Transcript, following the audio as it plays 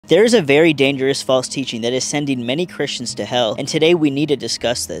There is a very dangerous false teaching that is sending many Christians to hell, and today we need to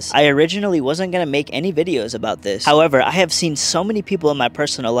discuss this. I originally wasn't going to make any videos about this. However, I have seen so many people in my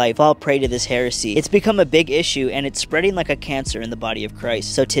personal life fall prey to this heresy. It's become a big issue and it's spreading like a cancer in the body of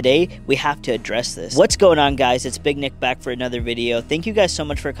Christ. So today, we have to address this. What's going on, guys? It's Big Nick back for another video. Thank you guys so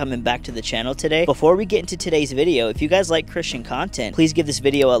much for coming back to the channel today. Before we get into today's video, if you guys like Christian content, please give this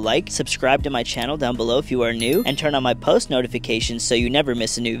video a like, subscribe to my channel down below if you are new, and turn on my post notifications so you never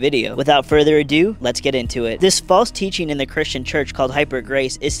miss a new video. Without further ado, let's get into it. This false teaching in the Christian church called hyper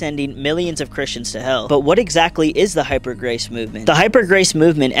grace is sending millions of Christians to hell. But what exactly is the hyper grace movement? The hyper grace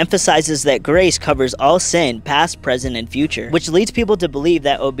movement emphasizes that grace covers all sin, past, present, and future, which leads people to believe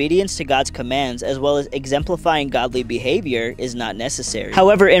that obedience to God's commands as well as exemplifying godly behavior is not necessary.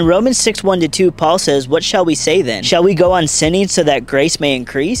 However, in Romans 6:1-2, Paul says, "What shall we say then? Shall we go on sinning so that grace may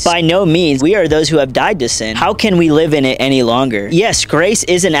increase? By no means. We are those who have died to sin. How can we live in it any longer?" Yes, grace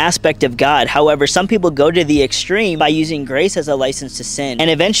is an aspect of God. However, some people go to the extreme by using grace as a license to sin, and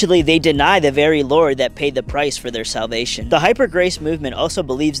eventually they deny the very Lord that paid the price for their salvation. The hyper grace movement also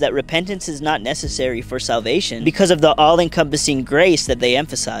believes that repentance is not necessary for salvation because of the all-encompassing grace that they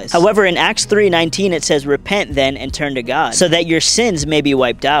emphasize. However, in Acts 3:19 it says, "Repent then and turn to God, so that your sins may be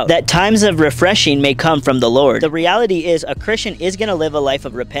wiped out, that times of refreshing may come from the Lord." The reality is a Christian is going to live a life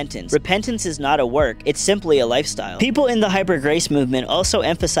of repentance. Repentance is not a work, it's simply a lifestyle. People in the hyper grace movement also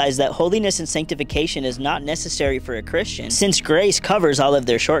emphasize that holiness and sanctification is not necessary for a Christian, since grace covers all of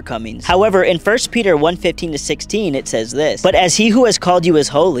their shortcomings. However, in 1 Peter 1:15-16 it says this, "But as he who has called you is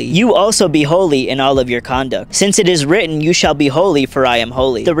holy, you also be holy in all of your conduct. Since it is written, you shall be holy, for I am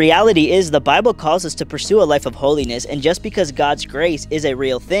holy." The reality is the Bible calls us to pursue a life of holiness, and just because God's grace is a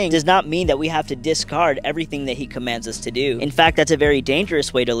real thing does not mean that we have to discard everything that he commands us to do. In fact, that's a very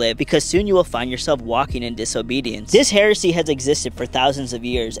dangerous way to live, because soon you will find yourself walking in disobedience. This heresy has existed for thousands of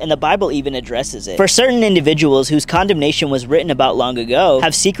years, and the Bible even addresses it. For certain individuals whose condemnation was written about long ago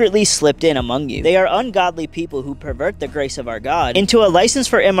have secretly slipped in among you. They are ungodly people who pervert the grace of our God into a license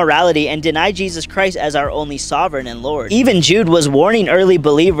for immorality and deny Jesus Christ as our only sovereign and Lord. Even Jude was warning early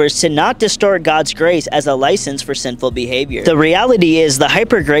believers to not distort God's grace as a license for sinful behavior. The reality is the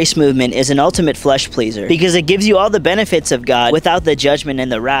hyper grace movement is an ultimate flesh pleaser because it gives you all the benefits of God without the judgment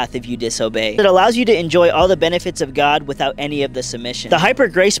and the wrath if you disobey. It allows you to enjoy all the benefits of God without any of the submission. The hyper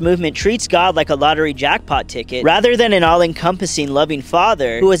grace movement treats God like a lottery jackpot ticket rather than an all-encompassing loving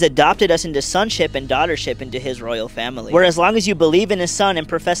Father who has adopted us into sonship and daughtership into his royal family. Where as long as you believe in his son and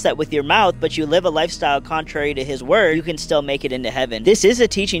profess that with your mouth, but you live a lifestyle contrary to his word, you can still make it into heaven. This is a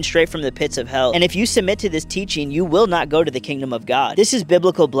teaching straight from the pits of hell, and if you submit to this teaching, you will not go to the kingdom of God. This is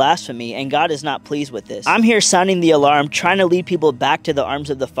biblical blasphemy, and God is not pleased with this. I'm here sounding the alarm, trying to lead people back to the arms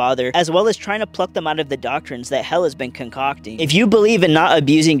of the Father, as well as trying to pluck them out of the doctrines that hell has been concocting. If you believe in not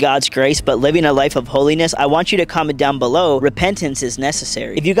abusing God's grace, but living a life of holiness, I want you to comment down below, repentance is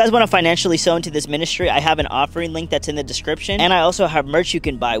necessary. If you guys want to financially sow into this ministry, I have an offering link that's in the description, and I also have merch you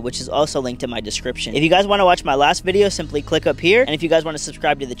can buy, which is also linked in my description. If you guys want to watch my last video, simply click up here, and if you guys want to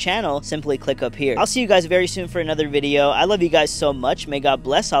subscribe to the channel, simply click up here. I'll see you guys very soon for another video. I love you guys so much. May God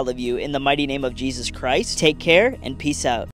bless all of you in the mighty name of Jesus Christ. Take care, and peace out.